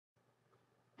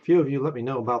A few of you let me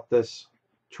know about this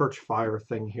church fire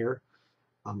thing here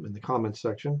in the comments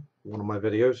section, one of my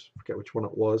videos, I forget which one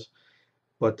it was,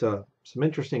 but some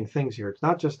interesting things here. It's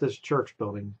not just this church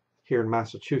building here in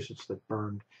Massachusetts that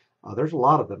burned. There's a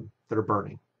lot of them that are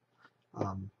burning.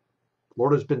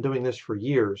 Lord has been doing this for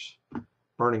years,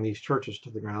 burning these churches to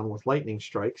the ground with lightning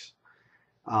strikes.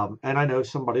 And I know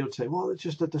somebody would say, well, it's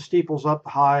just that the steeple's up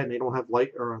high and they don't have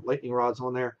lightning rods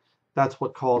on there. That's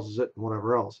what causes it and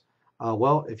whatever else.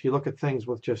 Well, if you look at things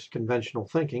with just conventional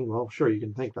thinking, well, sure, you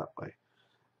can think that way.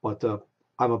 But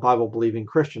I'm a Bible-believing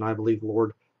Christian. I believe the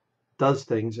Lord does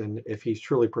things, and if he's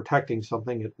truly protecting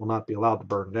something, it will not be allowed to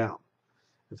burn down.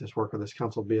 If this work of this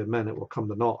counsel be of men, it will come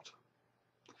to naught.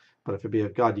 But if it be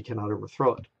of God, you cannot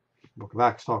overthrow it. The book of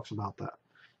Acts talks about that.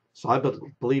 So I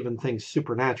believe in things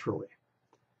supernaturally.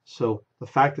 So the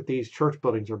fact that these church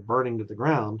buildings are burning to the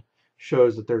ground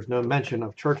shows that there's no mention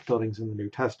of church buildings in the New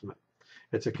Testament.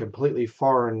 It's a completely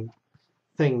foreign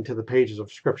thing to the pages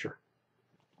of Scripture.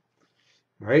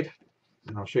 All right?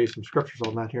 And I'll show you some scriptures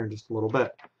on that here in just a little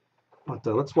bit. But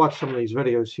let's watch some of these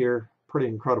videos here. Pretty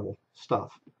incredible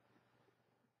stuff.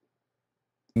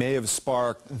 May have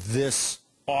sparked this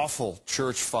awful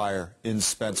church fire in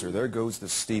Spencer. There goes the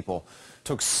steeple.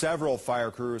 Took several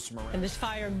fire crews from around. And this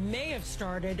fire may have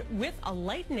started with a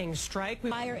lightning strike.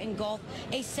 Fire engulfed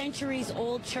a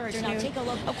centuries-old church. Now take a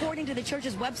look. According to the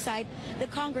church's website, the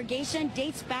congregation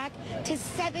dates back to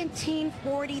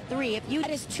 1743. That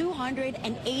is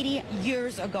 280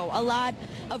 years ago. A lot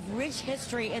of rich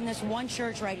history in this one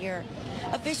church right here.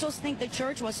 Officials think the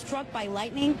church was struck by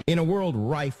lightning. In a world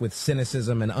rife with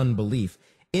cynicism and unbelief,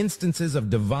 instances of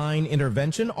divine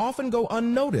intervention often go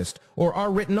unnoticed or are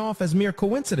written off as mere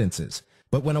coincidences.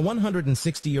 But when a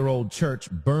 160-year-old church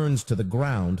burns to the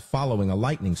ground following a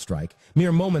lightning strike,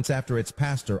 mere moments after its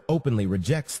pastor openly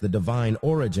rejects the divine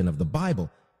origin of the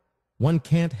Bible, one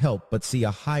can't help but see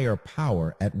a higher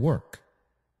power at work.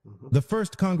 The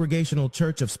First Congregational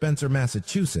Church of Spencer,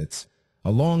 Massachusetts,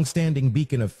 a long-standing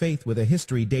beacon of faith with a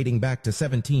history dating back to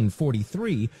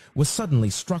 1743, was suddenly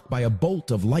struck by a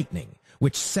bolt of lightning,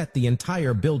 which set the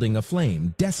entire building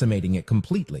aflame, decimating it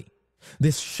completely.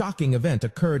 This shocking event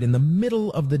occurred in the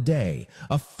middle of the day,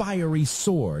 a fiery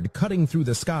sword cutting through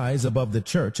the skies above the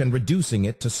church and reducing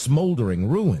it to smoldering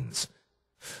ruins.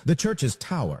 The church's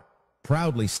tower,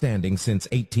 proudly standing since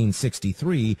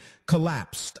 1863,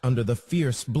 collapsed under the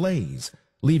fierce blaze,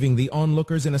 leaving the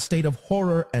onlookers in a state of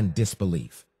horror and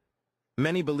disbelief.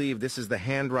 Many believe this is the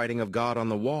handwriting of God on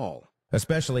the wall,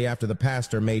 especially after the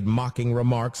pastor made mocking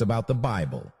remarks about the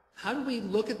Bible. How do we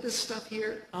look at this stuff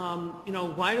here?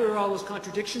 Why are there all those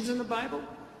contradictions in the Bible?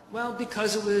 Well,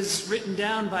 because it was written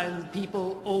down by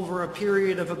people over a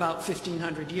period of about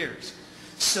 1,500 years.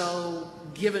 So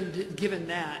given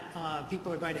that,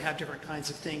 people are going to have different kinds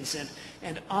of things.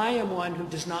 And I am one who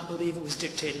does not believe it was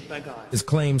dictated by God. His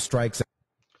claim strikes.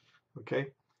 Okay,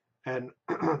 and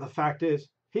the fact is,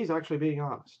 he's actually being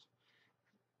honest.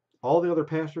 All the other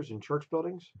pastors in church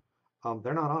buildings,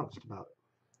 they're not honest about it.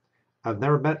 I've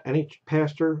never met any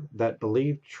pastor that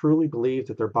truly believed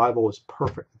that their Bible was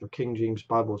perfect, that their King James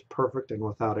Bible was perfect and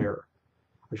without error.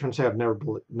 I shouldn't say I've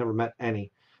never met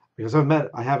any, because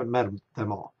I haven't met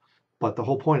them all. But the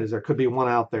whole point is there could be one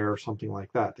out there or something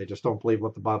like that. They just don't believe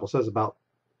what the Bible says about,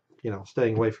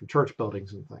 staying away from church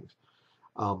buildings and things.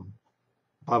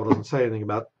 The Bible doesn't say anything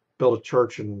about build a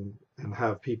church and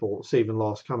have people saved and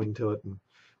lost coming to it and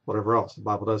whatever else. The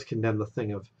Bible does condemn the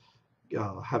thing of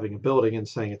having a building and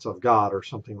saying it's of God or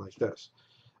something like this.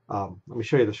 Let me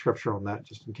show you the scripture on that,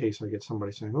 just in case I get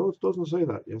somebody saying, oh, it doesn't say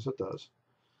that. Yes, it does.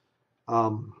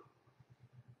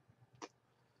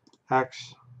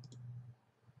 Acts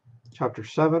chapter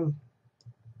 7.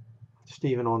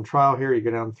 Stephen on trial here. You go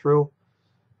down through.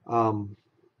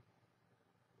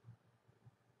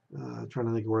 Trying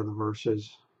to think where the verse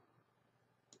is.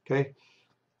 Okay.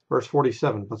 Verse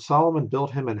 47, but Solomon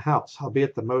built him an house,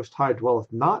 howbeit the Most High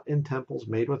dwelleth not in temples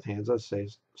made with hands, as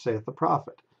saith the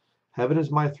prophet. Heaven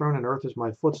is my throne, and earth is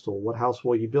my footstool. What house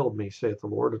will ye build me, saith the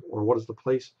Lord, or what is the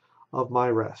place of my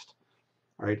rest?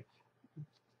 All right.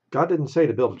 God didn't say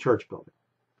to build a church building.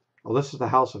 Well, this is the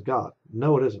house of God.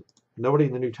 No, it isn't. Nobody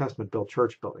in the New Testament built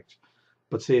church buildings.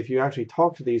 But see, if you actually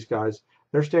talk to these guys,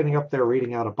 they're standing up there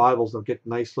reading out of Bibles. They'll get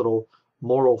nice little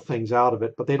moral things out of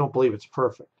it, but they don't believe it's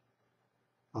perfect.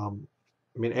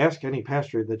 Ask any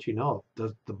pastor that you know of,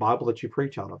 does the Bible that you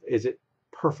preach out of, is it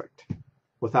perfect,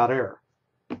 without error?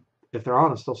 If they're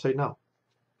honest, they'll say no.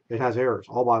 It has errors.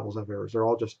 All Bibles have errors. They're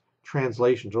all just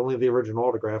translations. Only the original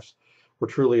autographs were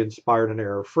truly inspired and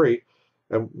error-free,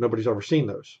 and nobody's ever seen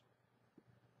those,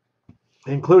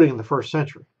 including in the first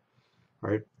century.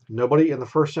 Right? Nobody in the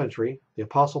first century, the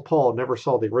Apostle Paul never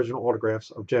saw the original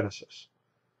autographs of Genesis.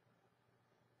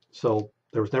 So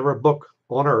there was never a book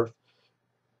on earth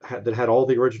that had all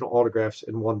the original autographs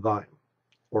in one volume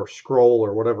or scroll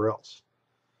or whatever else.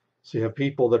 So you have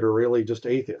people that are really just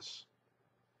atheists.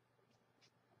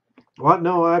 Well,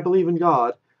 no, I believe in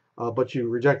God, but you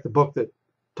reject the book that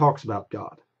talks about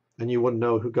God. And you wouldn't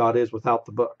know who God is without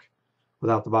the book,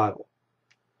 without the Bible.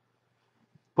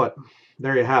 But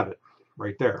there you have it,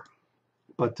 right there.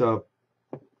 But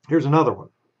here's another one.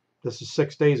 This is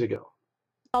 6 days ago.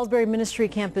 Salisbury Ministry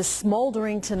campus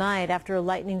smoldering tonight after a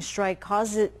lightning strike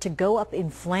caused it to go up in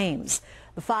flames.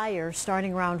 The fire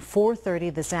starting around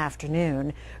 4:30 this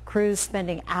afternoon. Crews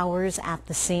spending hours at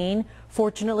the scene.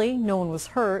 Fortunately, no one was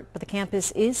hurt, but the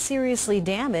campus is seriously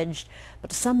damaged.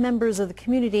 But to some members of the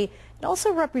community, it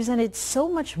also represented so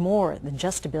much more than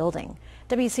just a building.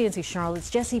 WCNC Charlotte's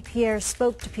Jesse Pierre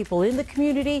spoke to people in the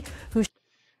community who...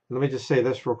 Let me just say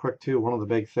this real quick too. One of the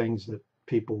big things that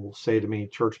people will say to me,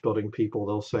 church building people,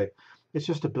 they'll say, it's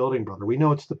just a building, brother. We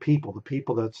know it's the people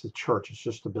that's the church. It's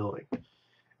just a building.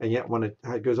 And yet when it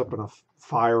goes up in a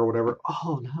fire or whatever,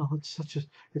 oh no, it's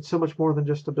so much more than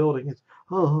just a building. It's,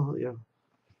 oh, yeah.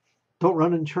 Don't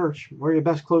run in church. Wear your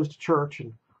best clothes to church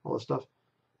and all this stuff.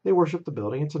 They worship the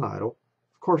building. It's an idol.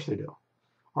 Of course they do.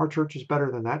 Our church is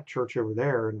better than that church over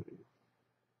there. And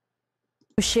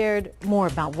shared more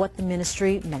about what the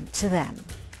ministry meant to them.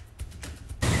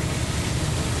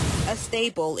 A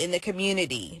staple in the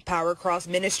community, Power Cross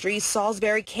Ministries'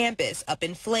 Salisbury campus up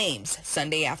in flames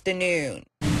Sunday afternoon.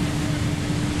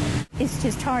 It's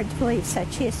just hard to believe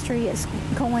such history is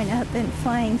going up in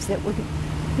flames that would,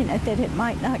 that it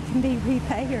might not can be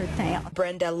repaired now.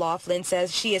 Brenda Laughlin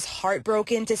says she is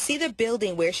heartbroken to see the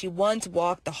building where she once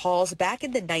walked the halls back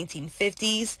in the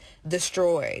 1950s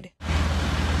destroyed.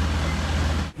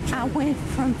 I went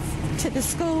to the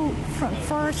school from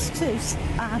 1st to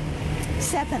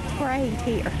 7th grade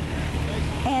here.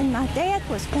 And my dad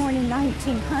was born in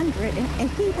 1900 and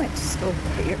he went to school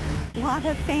here. A lot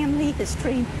of family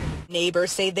history.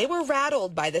 Neighbors say they were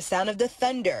rattled by the sound of the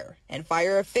thunder, and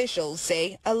fire officials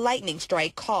say a lightning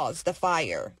strike caused the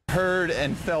fire. Heard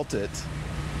and felt it.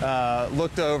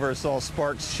 Looked over, saw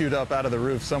sparks shoot up out of the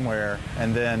roof somewhere,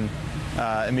 and then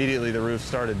immediately the roof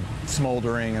started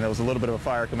smoldering, and there was a little bit of a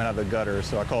fire coming out of the gutter,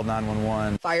 so I called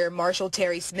 911. Fire Marshal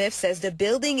Terry Smith says the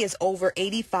building is over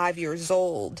 85 years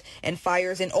old, and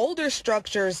fires in older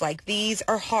structures like these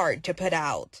are hard to put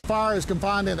out. Fire is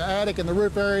confined in the attic and the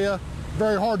roof area,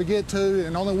 very hard to get to,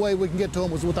 and the only way we can get to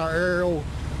them was with our aerial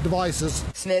devices.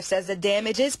 Smith says the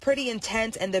damage is pretty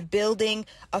intense, and the building,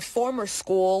 a former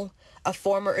school, a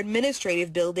former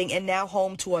administrative building, and now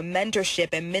home to a mentorship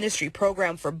and ministry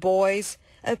program for boys,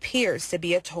 appears to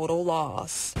be a total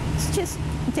loss. It's just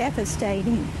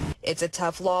devastating. It's a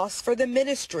tough loss for the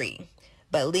ministry,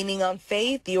 but leaning on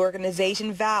faith, the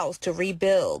organization vows to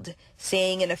rebuild,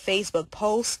 saying in a Facebook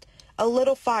post, a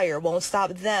little fire won't stop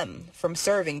them from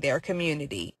serving their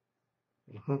community.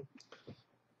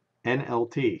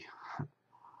 NLT,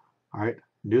 all right,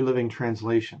 New Living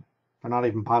Translation. They're not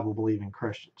even Bible-believing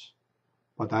Christians.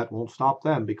 But that won't stop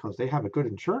them because they have a good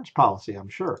insurance policy, I'm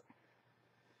sure.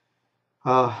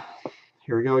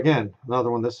 Here we go again. Another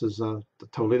one. This is a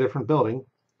totally different building.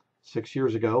 6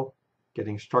 years ago,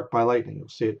 getting struck by lightning. You'll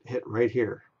see it hit right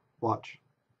here. Watch.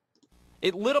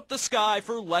 It lit up the sky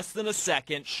for less than a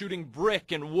second, shooting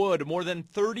brick and wood more than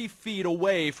 30 feet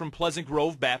away from Pleasant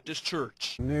Grove Baptist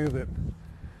Church. I knew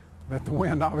that the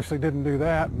wind obviously didn't do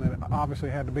that, and that it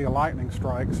obviously had to be a lightning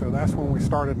strike, so that's when we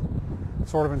started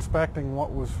sort of inspecting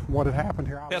what had happened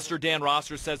here. Pastor Dan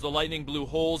Rosser says the lightning blew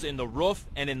holes in the roof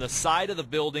and in the side of the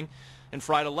building and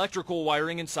fried electrical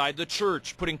wiring inside the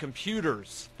church, putting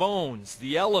computers, phones,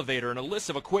 the elevator, and a list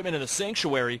of equipment in the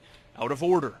sanctuary out of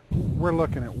order. We're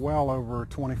looking at well over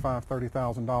 $25,000,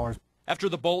 $30,000. After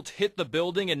the bolt hit the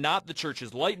building and not the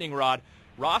church's lightning rod,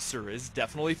 Rosser is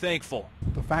definitely thankful.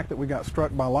 The fact that we got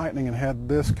struck by lightning and had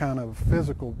this kind of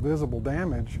physical, visible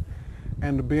damage,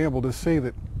 and to be able to see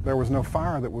that there was no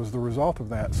fire that was the result of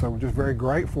that. So we're just very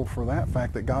grateful for that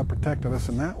fact that God protected us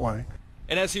in that way.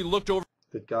 And as he looked over...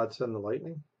 Did God send the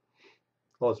lightning?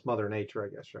 Well, it's Mother Nature,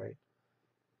 I guess, right?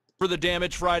 For the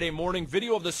damage Friday morning,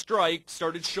 video of the strike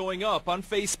started showing up on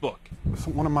Facebook. So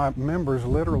one of my members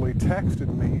literally texted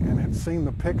me and had seen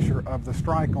the picture of the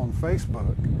strike on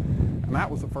Facebook. And that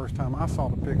was the first time I saw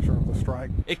the picture of the strike.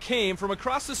 It came from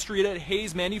across the street at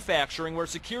Hayes Manufacturing, where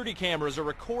security cameras are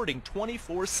recording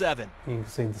 24/7. You can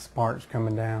see the sparks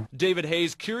coming down. David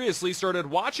Hayes curiously started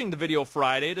watching the video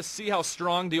Friday to see how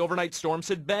strong the overnight storms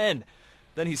had been.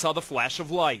 Then he saw the flash of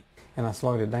light. and I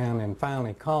slowed it down and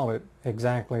finally called it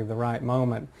exactly the right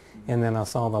moment. And then I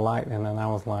saw the lightning, and I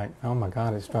was like, oh my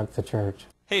God, it struck the church.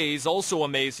 He's also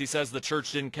amazed he says the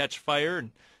church didn't catch fire,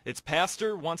 and its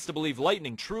pastor wants to believe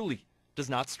lightning truly does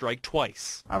not strike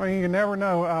twice. I mean, you never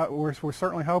know. We're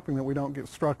certainly hoping that we don't get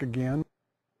struck again.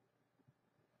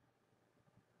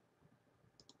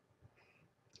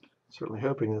 Certainly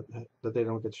hoping that they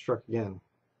don't get struck again.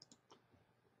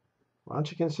 Why don't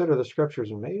you consider the scriptures,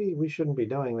 and maybe we shouldn't be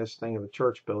doing this thing of a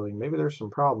church building. Maybe there's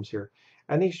some problems here.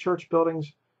 And these church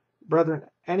buildings, brethren,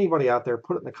 anybody out there,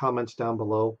 put it in the comments down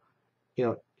below. You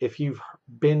know, if you've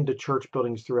been to church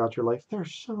buildings throughout your life,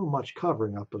 there's so much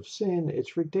covering up of sin.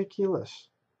 It's ridiculous.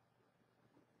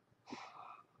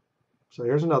 So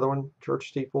here's another one. Church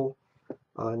steeple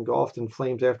engulfed in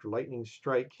flames after lightning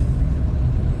strike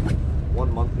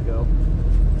 1 month ago.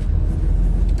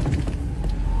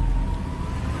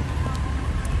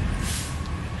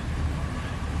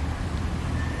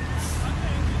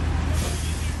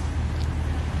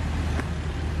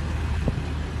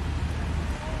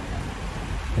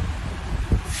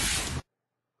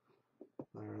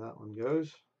 There that one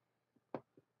goes.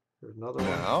 There's another one.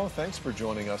 Now, thanks for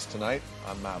joining us tonight.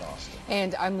 I'm Matt Austin.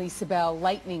 And I'm Lisa Bell.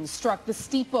 Lightning struck the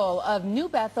steeple of New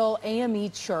Bethel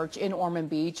AME Church in Ormond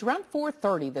Beach around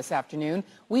 4:30 this afternoon.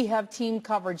 We have team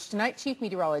coverage tonight. Chief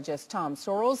Meteorologist Tom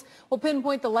Sorrells will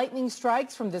pinpoint the lightning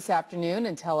strikes from this afternoon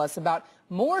and tell us about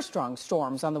more strong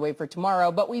storms on the way for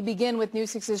tomorrow. But we begin with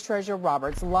News 6's Treasure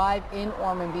Roberts live in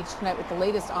Ormond Beach tonight with the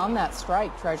latest on that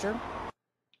strike. Treasure?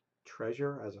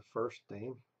 Treasure as a first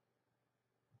name?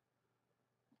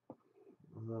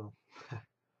 No.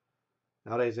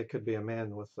 Nowadays it could be a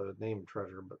man with the name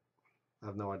Treasure, but I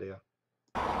have no idea.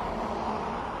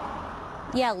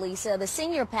 Yeah, Lisa, the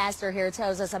senior pastor here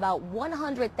tells us about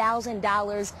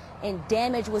 $100,000 in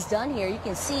damage was done here. You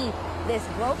can see this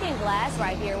broken glass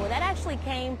right here. Well, that actually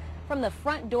came from the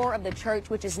front door of the church,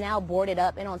 which is now boarded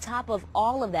up. And on top of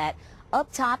all of that, up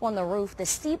top on the roof, the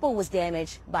steeple was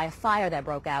damaged by a fire that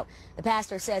broke out. The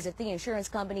pastor says if the insurance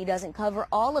company doesn't cover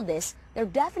all of this, they're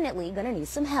definitely going to need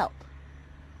some help.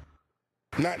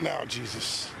 Not now,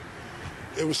 Jesus.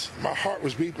 My heart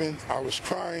was beeping. I was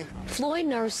crying. Floyd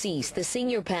Narcisse, the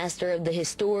senior pastor of the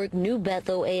historic New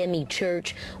Bethel AME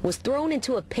Church, was thrown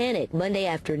into a panic Monday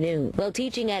afternoon. While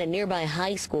teaching at a nearby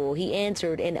high school, he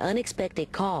answered an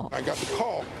unexpected call. I got the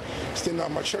call saying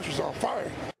that my church was on fire.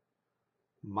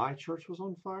 My church was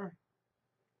on fire?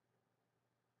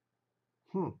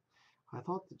 I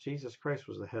thought that Jesus Christ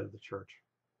was the head of the church.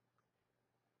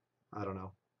 I don't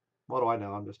know. What do I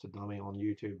know? I'm just a dummy on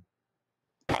YouTube.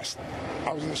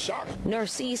 I was in shock.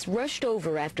 Narcisse rushed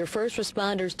over after first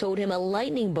responders told him a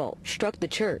lightning bolt struck the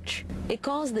church. It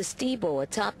caused the steeple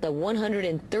atop the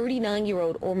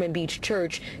 139-year-old Ormond Beach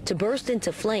church to burst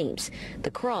into flames.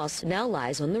 The cross now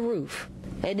lies on the roof.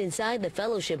 And inside the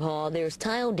fellowship hall, there's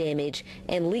tile damage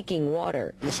and leaking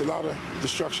water. There's a lot of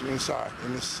destruction inside,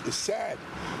 and it's sad,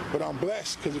 but I'm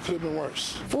blessed because it could have been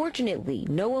worse. Fortunately,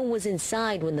 no one was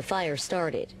inside when the fire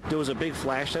started. There was a big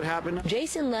flash that happened.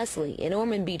 Jason Leslie, an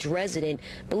Ormond Beach resident,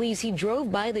 believes he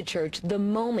drove by the church the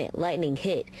moment lightning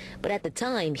hit, but at the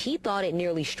time, he thought it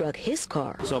nearly struck his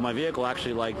car. So my vehicle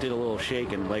actually did a little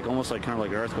shake and almost kind of like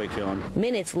an earthquake feeling.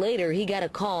 Minutes later, he got a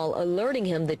call alerting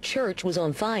him the church was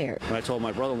on fire. And I told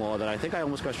my brother-in-law that I think I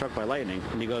almost got struck by lightning,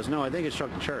 and he goes, no, I think it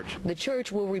struck the church. The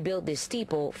church will rebuild this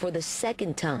steeple for the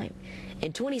second time.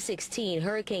 In 2016,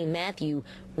 Hurricane Matthew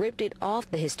ripped it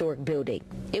off the historic building.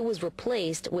 It was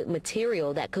replaced with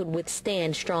material that could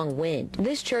withstand strong wind.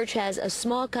 This church has a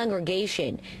small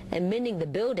congregation, and mending the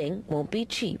building won't be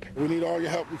cheap. We need all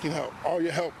your help we can help. All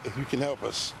your help if you can help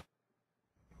us.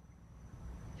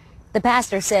 The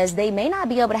pastor says they may not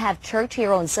be able to have church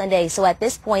here on Sunday, so at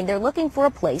this point they're looking for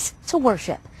a place to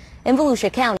worship. In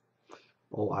Volusia County.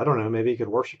 Well, I don't know. Maybe you could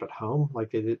worship at home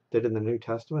like they did in the New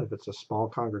Testament if it's a small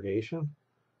congregation.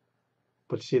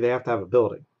 But you see, they have to have a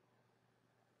building.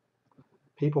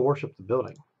 People worship the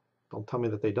building. Don't tell me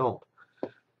that they don't.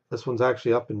 This one's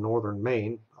actually up in northern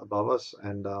Maine above us,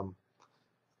 and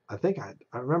I think I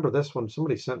remember this one.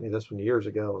 Somebody sent me this one years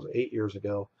ago. It was 8 years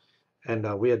ago. And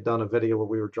we had done a video where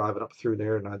we were driving up through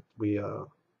there, and I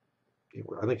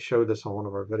think showed this on one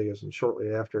of our videos, and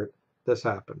shortly after it, this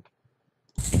happened.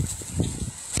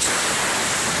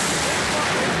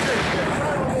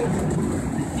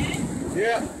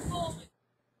 Yeah.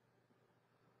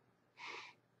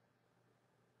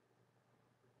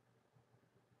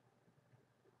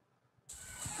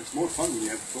 It's more fun when you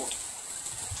have to talk.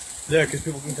 Yeah, because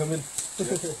people can come in. Do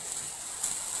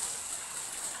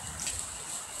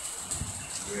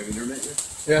we have internet yet?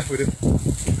 Yeah, we do.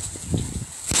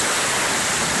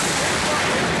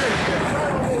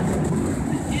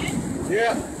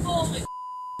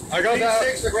 I got that.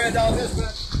 6 the Grand Isle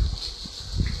Dispatch.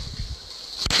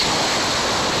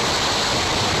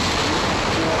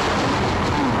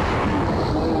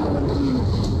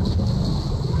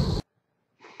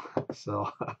 So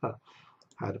I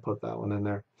had to put that one in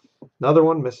there. Another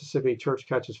one, Mississippi church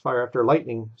catches fire after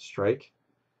lightning strike.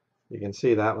 You can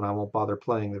see that one. I won't bother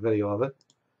playing the video of it.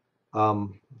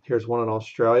 Here's one in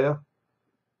Australia.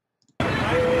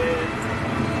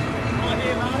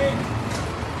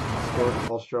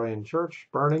 Australian church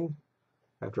burning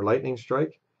after lightning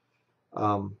strike.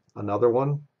 Another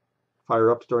one, fire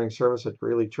erupts during service at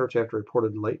Greeley Church after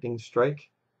reported lightning strike.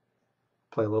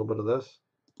 Play a little bit of this.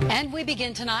 And we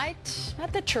begin tonight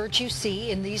at the church you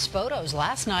see in these photos.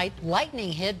 Last night,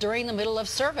 lightning hit during the middle of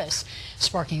service,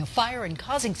 sparking a fire and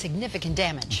causing significant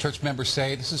damage. Church members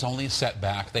say this is only a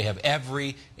setback. They have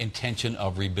every intention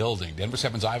of rebuilding. Denver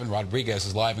 7's Ivan Rodriguez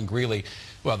is live in Greeley.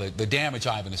 Well, the damage,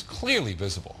 Ivan, is clearly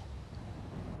visible.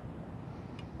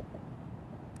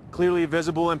 Clearly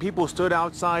visible, and people stood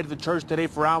outside the church today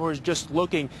for hours just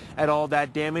looking at all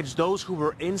that damage. Those who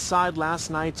were inside last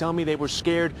night tell me they were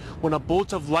scared when a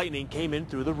bolt of lightning came in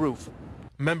through the roof.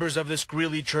 Members of this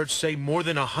Greeley church say more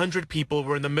than 100 people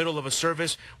were in the middle of a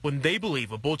service when they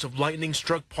believe a bolt of lightning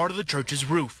struck part of the church's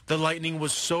roof. The lightning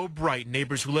was so bright,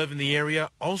 neighbors who live in the area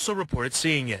also reported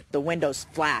seeing it. The windows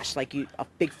flashed, like a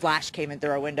big flash came in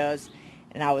through our windows,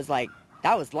 and I was like,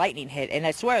 that was lightning hit. And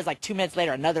I swear it was like 2 minutes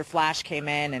later, another flash came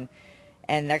in,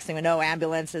 and next thing we know,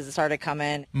 ambulances started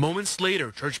coming. Moments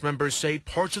later, church members say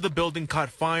parts of the building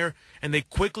caught fire and they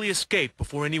quickly escaped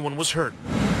before anyone was hurt.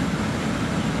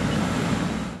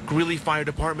 Greeley Fire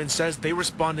Department says they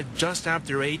responded just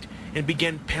after 8 and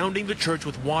began pounding the church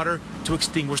with water to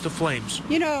extinguish the flames.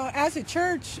 You know, as a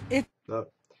church,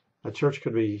 a church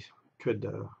could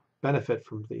benefit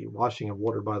from the washing of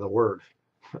water by the word.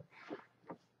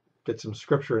 Get some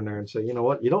scripture in there and say, you know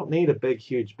what, you don't need a big,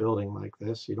 huge building like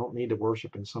this. You don't need to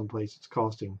worship in some place it's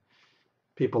costing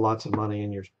people lots of money,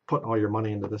 and you're putting all your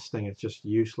money into this thing. It's just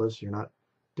useless. You're not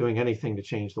doing anything to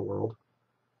change the world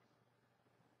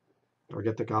or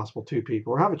get the gospel to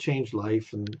people or have a changed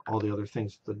life and all the other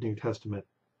things the New Testament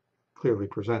clearly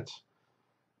presents.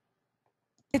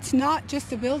 it's not just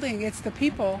the building, it's the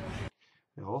people.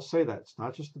 I'll say that. It's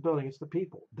not just the building, it's the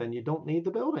people. Then you don't need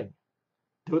the building.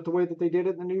 Do it the way that they did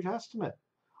it in the New Testament.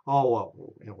 Oh, well,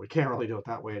 you know, we can't really do it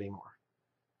that way anymore.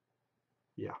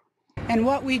 Yeah. And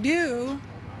what we do,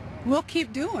 we'll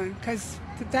keep doing, because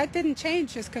that didn't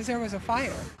change just because there was a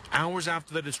fire. Hours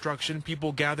after the destruction,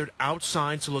 people gathered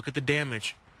outside to look at the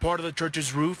damage. Part of the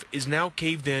church's roof is now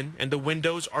caved in and the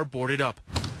windows are boarded up.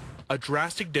 A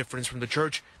drastic difference from the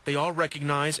church they all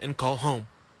recognize and call home.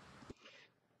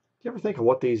 Do you ever think of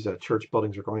what these church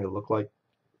buildings are going to look like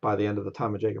by the end of the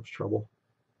time of Jacob's trouble?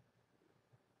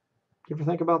 You ever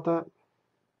think about that?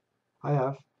 I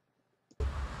have.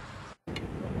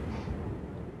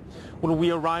 When we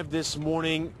arrived this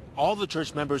morning, all the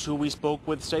church members who we spoke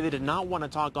with say they did not want to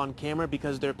talk on camera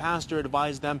because their pastor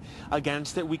advised them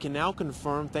against it. We can now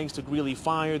confirm, thanks to Greeley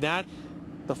Fire, that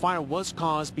the fire was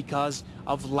caused because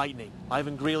of lightning. Live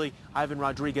in Greeley, Ivan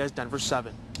Rodriguez, Denver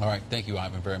 7. All right, thank you,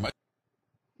 Ivan, very much.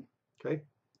 Okay,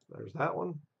 there's that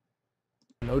one.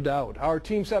 No doubt. Our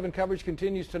Team 7 coverage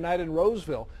continues tonight in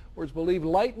Roseville, where it's believed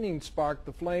lightning sparked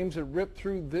the flames that ripped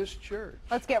through this church.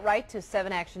 Let's get right to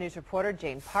 7 Action News reporter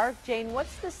Jane Park. Jane,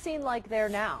 what's the scene like there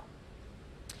now?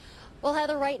 Well,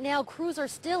 Heather, right now, crews are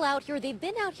still out here. They've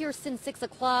been out here since 6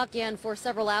 o'clock, and for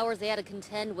several hours they had to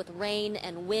contend with rain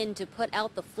and wind to put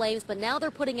out the flames, but now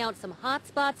they're putting out some hot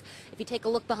spots. If you take a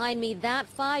look behind me, that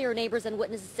fire, neighbors and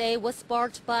witnesses say, was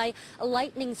sparked by a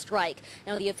lightning strike.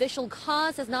 Now, the official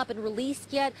cause has not been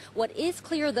released yet. What is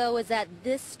clear, though, is that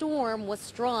this storm was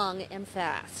strong and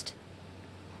fast.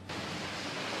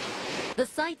 The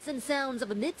sights and sounds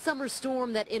of a midsummer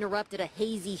storm that interrupted a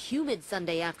hazy, humid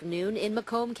Sunday afternoon in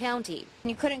Macomb County.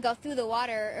 You couldn't go through the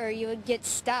water or you would get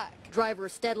stuck.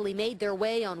 Drivers steadily made their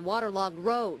way on waterlogged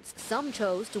roads. Some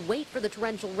chose to wait for the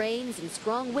torrential rains and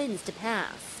strong winds to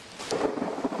pass.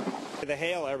 The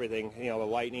hail, everything, you know, the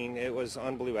lightning, it was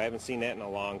unbelievable. I haven't seen that in a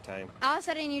long time. All of a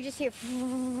sudden you just hear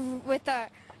with the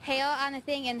hail on the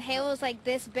thing, and hail was like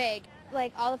this big.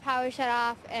 Like all the power shut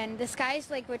off and the skies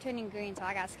like were turning green, so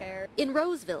I got scared. In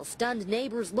Roseville, stunned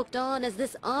neighbors looked on as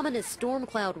this ominous storm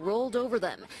cloud rolled over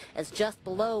them. As just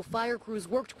below, fire crews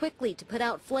worked quickly to put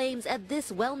out flames at this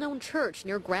well-known church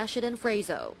near Gratiot and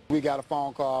Frazo. We got a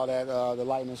phone call that the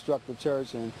lightning struck the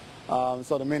church, and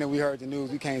so the minute we heard the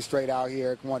news, we came straight out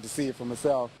here, wanted to see it for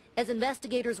myself. as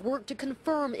investigators work to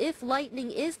confirm if lightning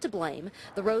is to blame.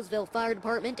 The Roseville Fire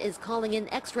Department is calling in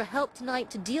extra help tonight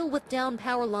to deal with downed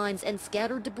power lines and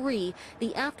scattered debris,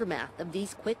 the aftermath of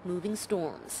these quick-moving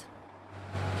storms.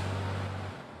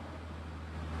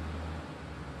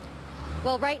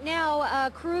 Well, right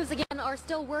now, crews again are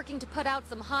still working to put out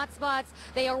some hot spots.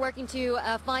 They are working to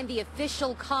find the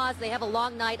official cause. They have a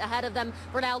long night ahead of them.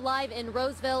 We're now live in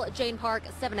Roseville. Jane Park,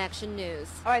 7 Action News.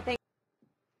 All right, thank you.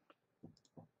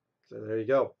 So there you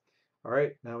go. All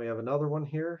right, now we have another one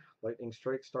here. Lightning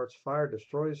strike starts fire,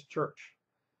 destroys church.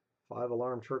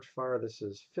 5-alarm church fire. This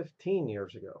is 15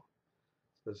 years ago.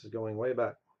 This is going way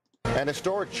back. An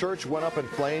historic church went up in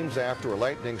flames after a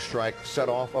lightning strike set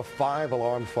off a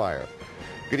 5-alarm fire.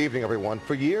 Good evening, everyone.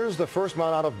 For years, the First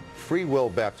Mount Olive Free Will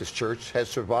Baptist Church has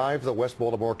survived the West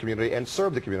Baltimore community and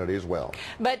served the community as well.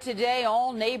 But today,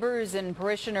 all neighbors and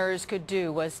parishioners could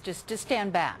do was just to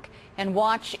stand back and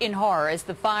watch in horror as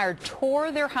the fire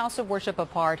tore their house of worship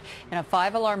apart in a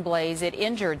 5-alarm blaze. It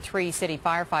injured 3 city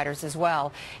firefighters as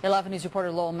well. 11 News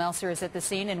reporter Lowell Melser is at the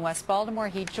scene in West Baltimore.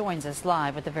 He joins us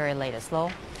live with the very latest.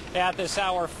 Lowell? At this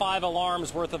hour, 5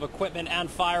 alarms worth of equipment and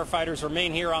firefighters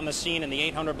remain here on the scene in the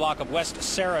 800 block of West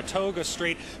Saratoga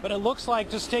Street. But it looks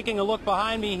like, just taking a look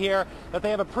behind me here, that they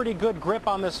have a pretty good grip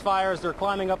on this fire as they're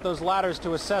climbing up those ladders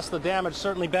to assess the damage.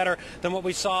 Certainly better than what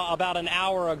we saw about an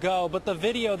hour ago. But the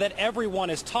video that everyone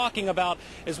is talking about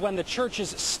is when the church's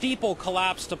steeple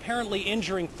collapsed, apparently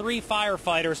injuring 3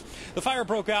 firefighters. The fire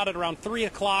broke out at around 3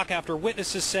 o'clock after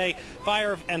witnesses say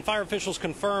fire officials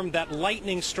confirmed that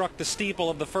lightning struck the steeple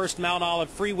of the First Mount Olive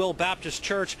Free Will Baptist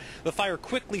Church. The fire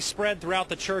quickly spread throughout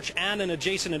the church and an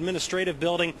adjacent administrative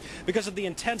building. Because of the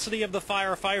intensity of the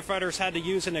fire, firefighters had to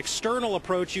use an external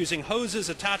approach using hoses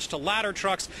attached to ladder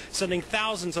trucks, sending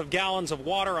thousands of gallons of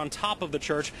water on top of the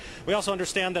church. We also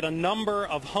understand that a number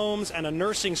of homes and a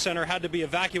nursing center had to be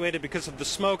evacuated because of the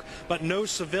smoke, but no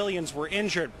civilians were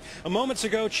injured. Moments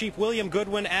ago, Chief William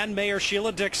Goodwin and Mayor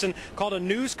Sheila Dixon called a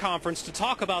news conference to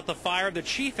talk about the fire. The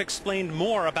chief explained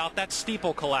more about that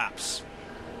steeple collapse.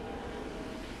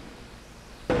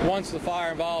 Once the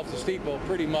fire involves the steeple,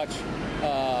 pretty much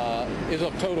is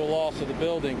a total loss of the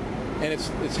building, and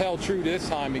it's held true this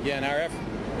time again. Our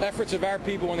efforts of our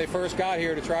people when they first got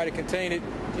here to try to contain it,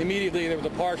 immediately there was a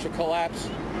partial collapse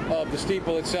of the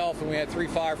steeple itself, and we had 3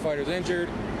 firefighters injured,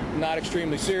 not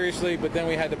extremely seriously, but then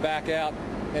we had to back out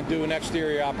and do an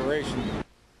exterior operation.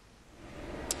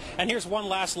 And here's one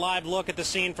last live look at the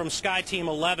scene from Sky Team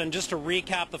 11. Just to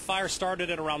recap, the fire started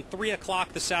at around 3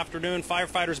 o'clock this afternoon.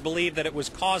 Firefighters believe that it was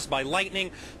caused by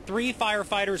lightning. 3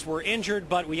 firefighters were injured,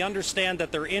 but we understand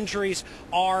that their injuries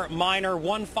are minor.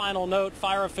 One final note,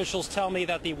 fire officials tell me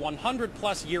that the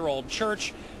 100-plus-year-old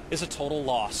church is a total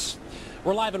loss.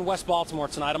 We're live in West Baltimore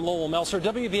tonight. I'm Lowell Melser,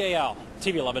 WVAL,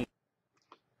 TV 11.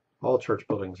 All church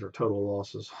buildings are total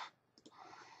losses.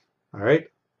 All right,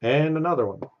 and another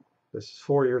one. This is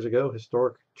 4 years ago,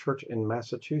 historic church in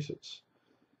Massachusetts.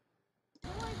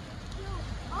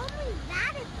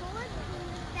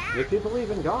 If you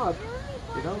believe in God,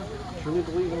 you know, truly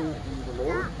believe in the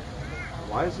Lord,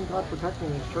 why isn't God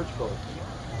protecting these church buildings?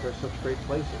 They're such great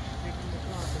places.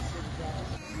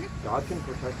 God can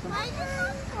protect them.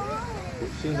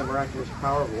 We've seen the miraculous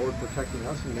power of the Lord protecting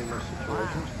us in numerous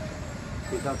situations.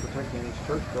 He's not protecting these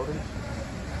church buildings.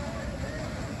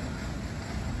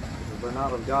 Because they're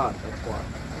not of God, that's why.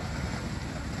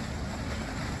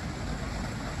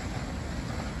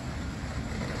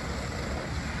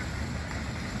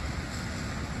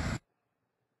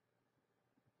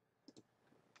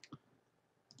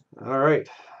 All right.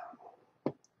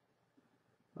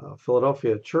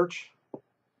 Philadelphia church,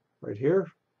 right here.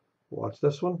 Watch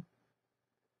this one.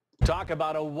 Talk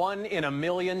about a 1 in a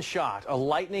million shot, a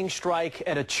lightning strike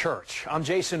at a church. I'm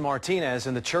Jason Martinez,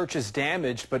 and the church is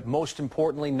damaged, but most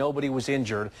importantly, nobody was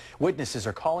injured. Witnesses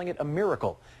are calling it a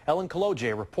miracle. Ellen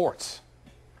Kaloje reports.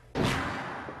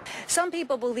 Some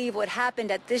people believe what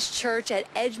happened at this church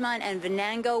at Edgemont and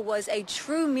Venango was a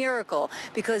true miracle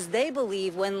because they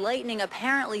believe when lightning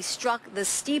apparently struck the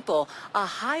steeple, a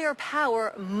higher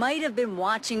power might have been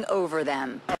watching over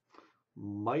them.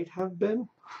 Might have been?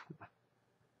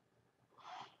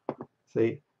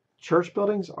 See, church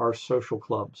buildings are social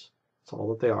clubs. That's all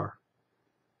that they are.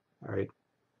 All right.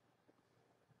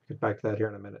 Get back to that here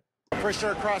in a minute. A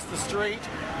parishioner across the street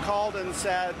called and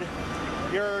said,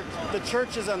 the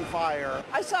church is on fire.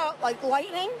 I saw like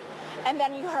lightning, and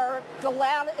then you heard the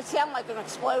loud, it sounded like an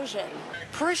explosion.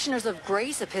 Parishioners of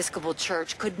Grace Episcopal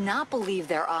Church could not believe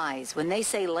their eyes when they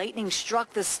say lightning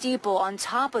struck the steeple on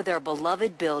top of their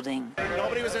beloved building.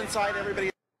 Nobody was inside, everybody.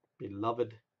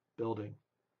 Beloved building.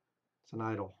 It's an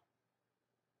idol.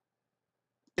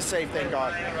 Safe, thank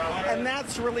God. And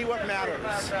that's really what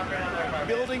matters.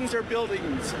 Buildings are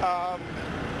buildings.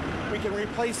 We can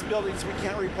replace buildings, we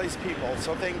can't replace people,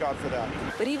 so thank God for that.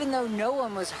 But even though no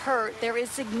one was hurt, there is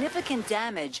significant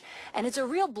damage, and it's a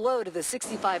real blow to the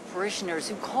 65 parishioners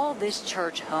who call this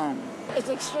church home. It's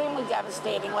extremely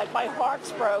devastating. Like, my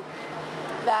heart's broke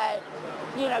that,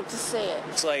 you know, to see it.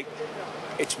 It's like,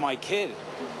 it's my kid,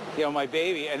 you know, my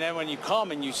baby, and then when you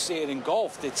come and you see it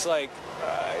engulfed, it's like,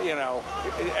 you know,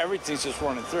 everything's just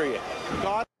running through you.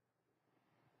 God.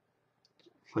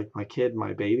 It's like my kid,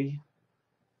 my baby.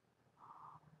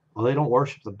 Well, they don't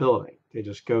worship the building. They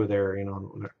just go there, you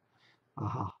know.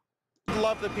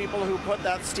 Love the people who put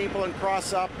that steeple and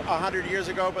cross up 100 years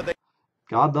ago, but they...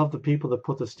 God loved the people that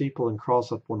put the steeple and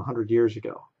cross up 100 years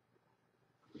ago.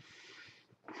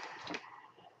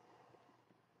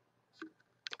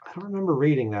 I don't remember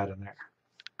reading that in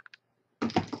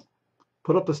there.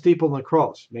 Put up the steeple and the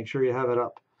cross. Make sure you have it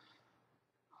up.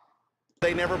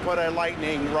 They never put a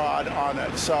lightning rod on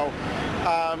it, so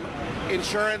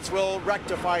insurance will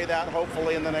rectify that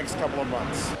hopefully in the next couple of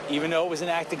months. Even though it was an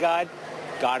act of God,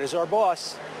 God is our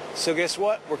boss. So guess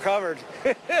what? We're covered.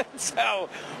 So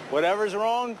whatever's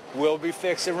wrong will be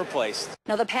fixed and replaced.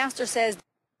 Now the pastor says...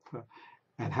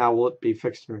 And how will it be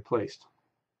fixed and replaced?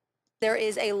 There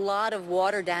is a lot of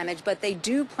water damage, but they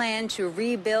do plan to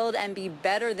rebuild and be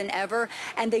better than ever.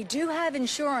 And they do have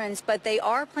insurance, but they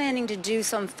are planning to do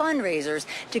some fundraisers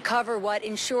to cover what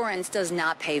insurance does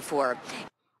not pay for.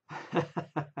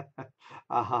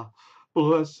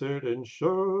 Blessed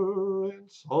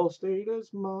insurance, all state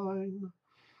is mine.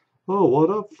 Oh,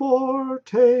 what a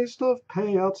foretaste of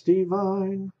payouts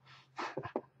divine.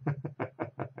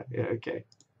 Yeah, okay.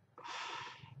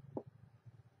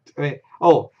 I mean,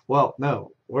 oh, well,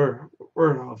 no, we're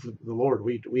of the Lord.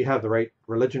 We have the right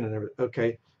religion and everything.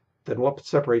 Okay, then what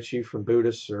separates you from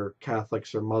Buddhists or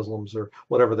Catholics or Muslims or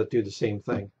whatever that do the same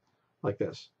thing like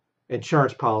this?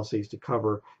 Insurance policies to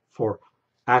cover for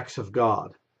acts of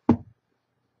God.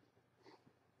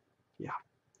 Yeah.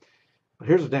 But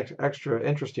here's an extra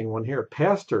interesting one here.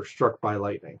 Pastor struck by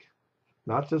lightning.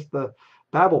 Not just the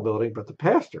Babel building, but the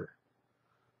pastor.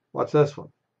 What's this one?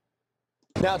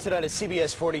 Now tonight, a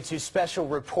CBS 42 special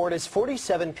report as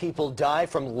 47 people die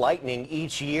from lightning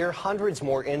each year, hundreds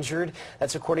more injured.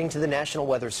 That's according to the National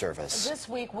Weather Service. This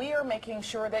week, we are making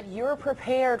sure that you're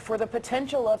prepared for the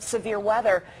potential of severe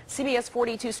weather. CBS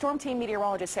 42 Storm Team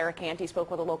meteorologist Sarah Canty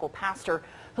spoke with a local pastor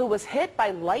who was hit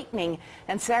by lightning.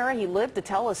 And Sarah, he lived to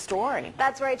tell a story.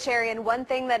 That's right, Sherry. And one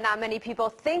thing that not many people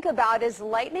think about is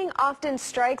lightning often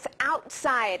strikes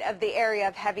outside of the area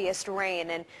of heaviest rain.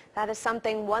 And that is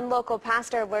something one local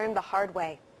pastor learned the hard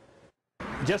way.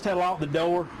 Just had locked the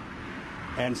door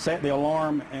and set the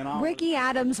alarm. And Ricky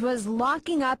Adams was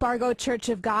locking up Argo Church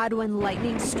of God when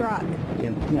lightning struck.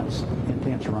 Intense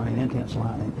rain, intense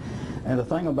lightning. And the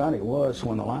thing about it was,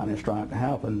 when the lightning strike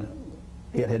happened,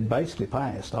 it had basically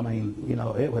passed. I mean, you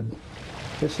know,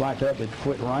 it's like that had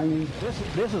quit raining.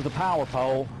 This is the power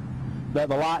pole that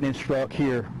the lightning struck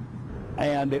here.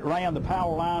 And it ran the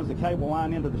power lines, the cable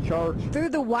line into the church. Through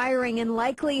the wiring and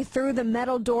likely through the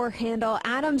metal door handle,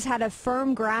 Adams had a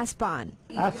firm grasp on.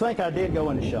 I think I did go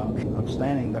into shock. I'm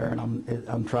standing there and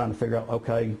I'm trying to figure out,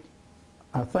 okay,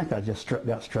 I think I just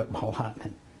got struck by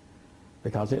lightning,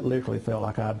 because it literally felt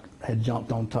like I had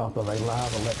jumped on top of a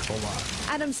live electrical wire.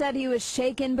 Adams said he was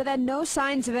shaken but had no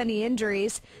signs of any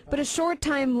injuries. But a short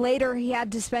time later, he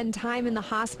had to spend time in the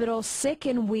hospital sick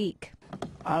and weak.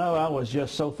 I know I was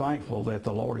just so thankful that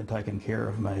the Lord had taken care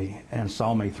of me and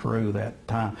saw me through that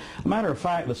time. Matter of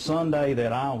fact, the Sunday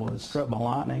that I was struck by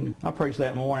lightning, I preached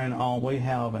that morning on we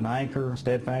have an anchor,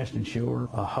 steadfast and sure,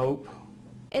 a hope.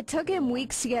 It took him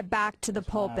weeks to get back to the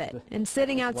pulpit, and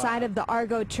sitting outside of the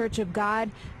Argo Church of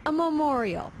God, a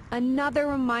memorial, another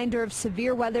reminder of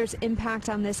severe weather's impact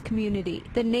on this community.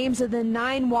 The names of the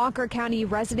 9 Walker County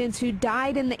residents who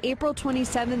died in the April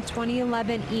 27,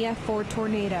 2011 EF4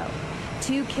 tornado.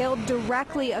 2 killed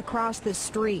directly across the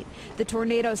street. The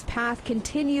tornado's path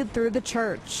continued through the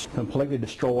church. Completely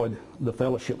destroyed the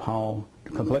fellowship hall,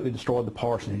 completely destroyed the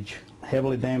parsonage,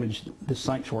 heavily damaged the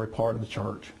sanctuary part of the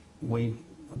church. We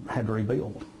had to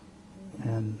rebuild,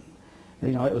 and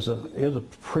you know, it was a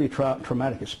pretty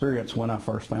traumatic experience when I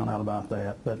first found out about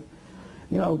that. But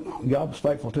you know, God was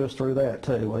faithful to us through that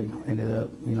too. We ended up,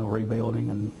 you know,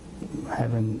 rebuilding and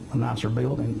having a nicer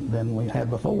building than we had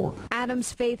before.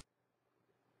 Adam's faith.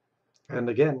 And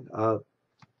again,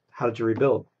 how did you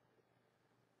rebuild?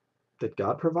 Did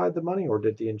God provide the money, or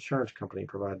did the insurance company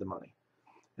provide the money?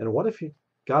 And what if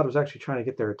God was actually trying to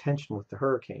get their attention with the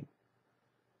hurricane?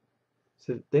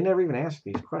 So they never even asked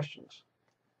these questions.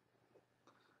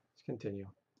 Let's continue.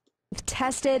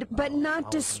 tested but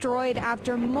not destroyed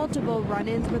after multiple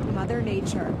run-ins with Mother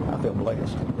Nature. I feel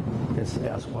blessed.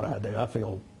 That's what I do. I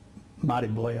feel mighty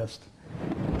blessed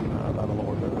by the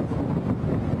Lord.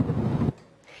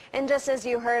 And just as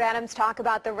you heard Adams talk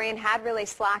about, the rain had really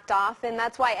slacked off, and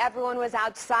that's why everyone was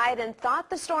outside and thought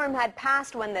the storm had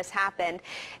passed when this happened.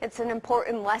 It's an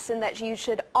important lesson that you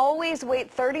should always wait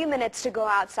 30 minutes to go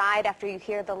outside after you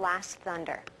hear the last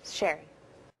thunder. Sherry.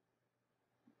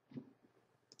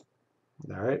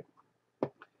 All right.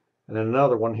 And then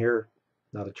another one here,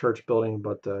 not a church building,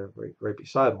 but right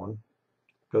beside one.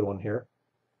 Good one here.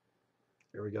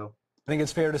 Here we go. I think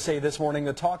it's fair to say this morning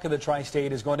the talk of the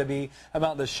tri-state is going to be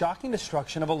about the shocking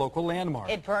destruction of a local landmark.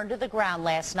 It burned to the ground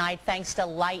last night thanks to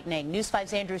lightning. News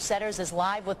 5's Andrew Setters is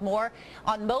live with more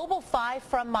on Mobile 5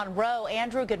 from Monroe.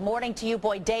 Andrew, good morning to you.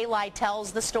 Boy, daylight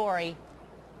tells the story.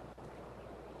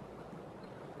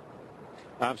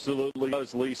 Absolutely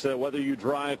does, Lisa. Whether you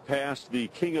drive past the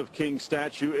King of Kings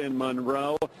statue in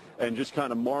Monroe and just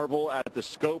kind of marvel at the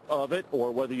scope of it,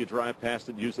 or whether you drive past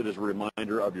it and use it as a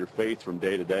reminder of your faith from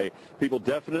day to day, people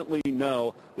definitely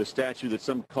know the statue that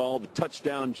some call the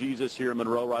Touchdown Jesus here in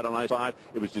Monroe, right on I-5.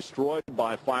 It was destroyed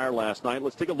by fire last night.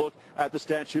 Let's take a look at the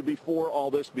statue before all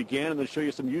this began and then show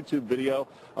you some YouTube video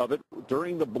of it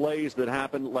during the blaze that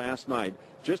happened last night.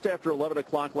 Just after 11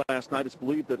 o'clock last night, it's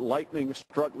believed that lightning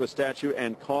struck the statue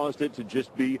and caused it to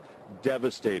just be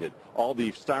devastated. All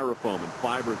the styrofoam and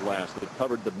fiberglass that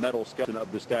covered the metal skeleton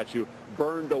of the statue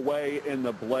burned away in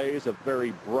the blaze, a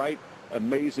very bright,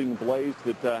 amazing blaze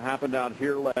that happened out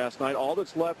here last night. All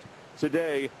that's left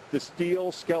today, the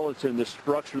steel skeleton, the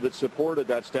structure that supported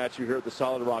that statue here at the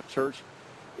Solid Rock Church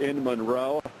in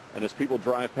Monroe. And as people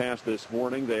drive past this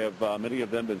morning, they have many of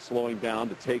them been slowing down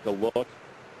to take a look.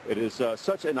 It is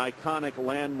such an iconic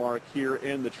landmark here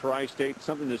in the tri-state,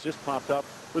 something that's just popped up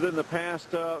within the past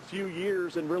few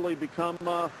years and really become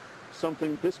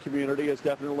something this community is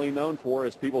definitely known for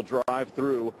as people drive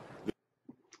through.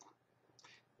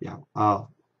 Yeah,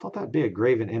 thought that'd be a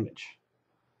graven image.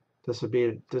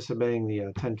 Disobeying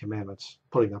the 10 Commandments,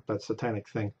 putting up that satanic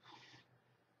thing.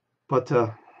 But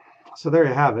so there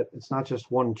you have it. It's not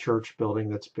just one church building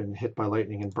that's been hit by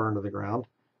lightning and burned to the ground.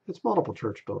 It's multiple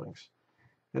church buildings.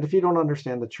 And if you don't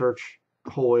understand the church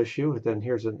whole issue, then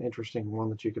here's an interesting one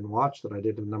that you can watch that I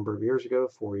did a number of years ago,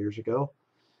 4 years ago.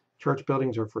 Church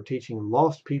buildings are for teaching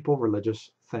lost people religious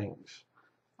things.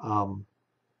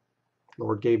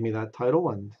 Lord gave me that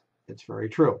title, and it's very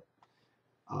true.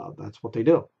 That's what they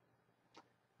do.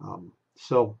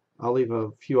 So I'll leave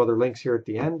a few other links here at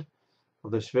the end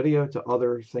of this video to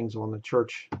other things on the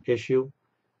church issue.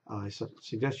 I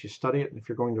suggest you study it, and if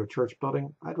you're going to a church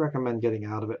building, I'd recommend getting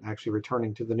out of it and actually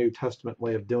returning to the New Testament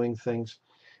way of doing things.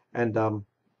 And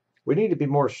we need to be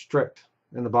more strict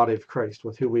in the body of Christ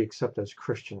with who we accept as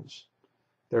Christians.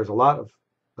 There's a lot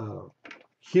of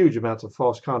huge amounts of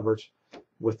false converts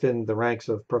within the ranks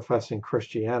of professing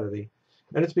Christianity,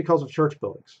 and it's because of church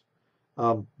buildings.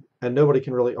 And nobody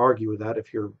can really argue with that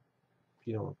if you're,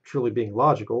 truly being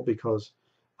logical, because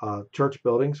church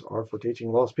buildings are for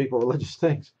teaching lost people religious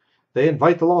things. They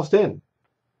invite the lost in.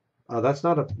 That's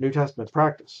not a New Testament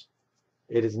practice.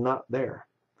 It is not there.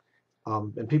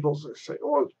 And people say,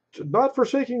 oh, not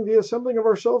forsaking the assembling of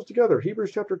ourselves together.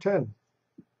 Hebrews chapter 10,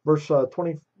 verse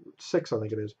 26, I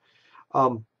think it is.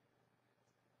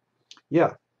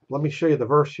 Yeah, let me show you the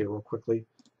verse here real quickly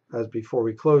as before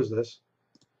we close this.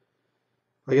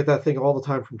 I get that thing all the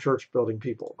time from church building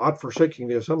people. Not forsaking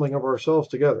the assembling of ourselves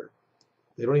together.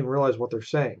 They don't even realize what they're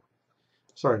saying.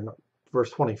 Sorry, no,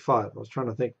 verse 25. I was trying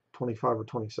to think 25 or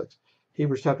 26.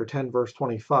 Hebrews chapter 10, verse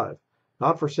 25.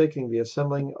 Not forsaking the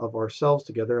assembling of ourselves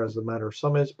together as the manner of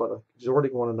some is, but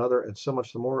exhorting one another, and so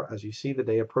much the more as you see the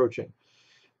day approaching.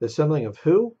 The assembling of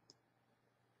who?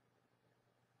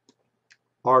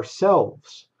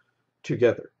 Ourselves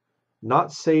together.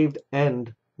 Not saved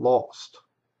and lost.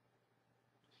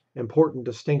 Important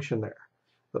distinction there.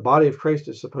 The body of Christ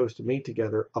is supposed to meet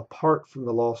together apart from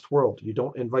the lost world. You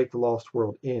don't invite the lost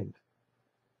world in.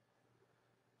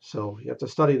 So you have to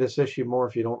study this issue more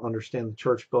if you don't understand the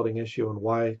church building issue and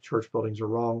why church buildings are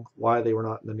wrong, why they were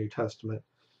not in the New Testament,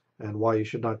 and why you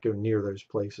should not go near those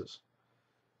places.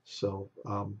 So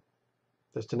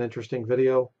just an interesting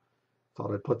video.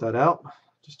 Thought I'd put that out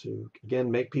just to, again,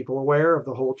 make people aware of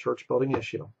the whole church building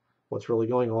issue. What's really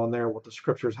going on there, what the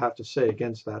scriptures have to say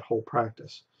against that whole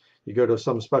practice. You go to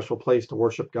some special place to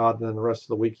worship God, and then the rest of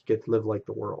the week you get to live like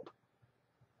the world.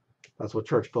 That's what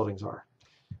church buildings are.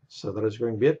 So that is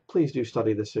going to be it. Please do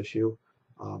study this issue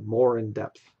more in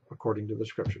depth according to the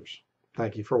scriptures.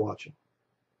 Thank you for watching.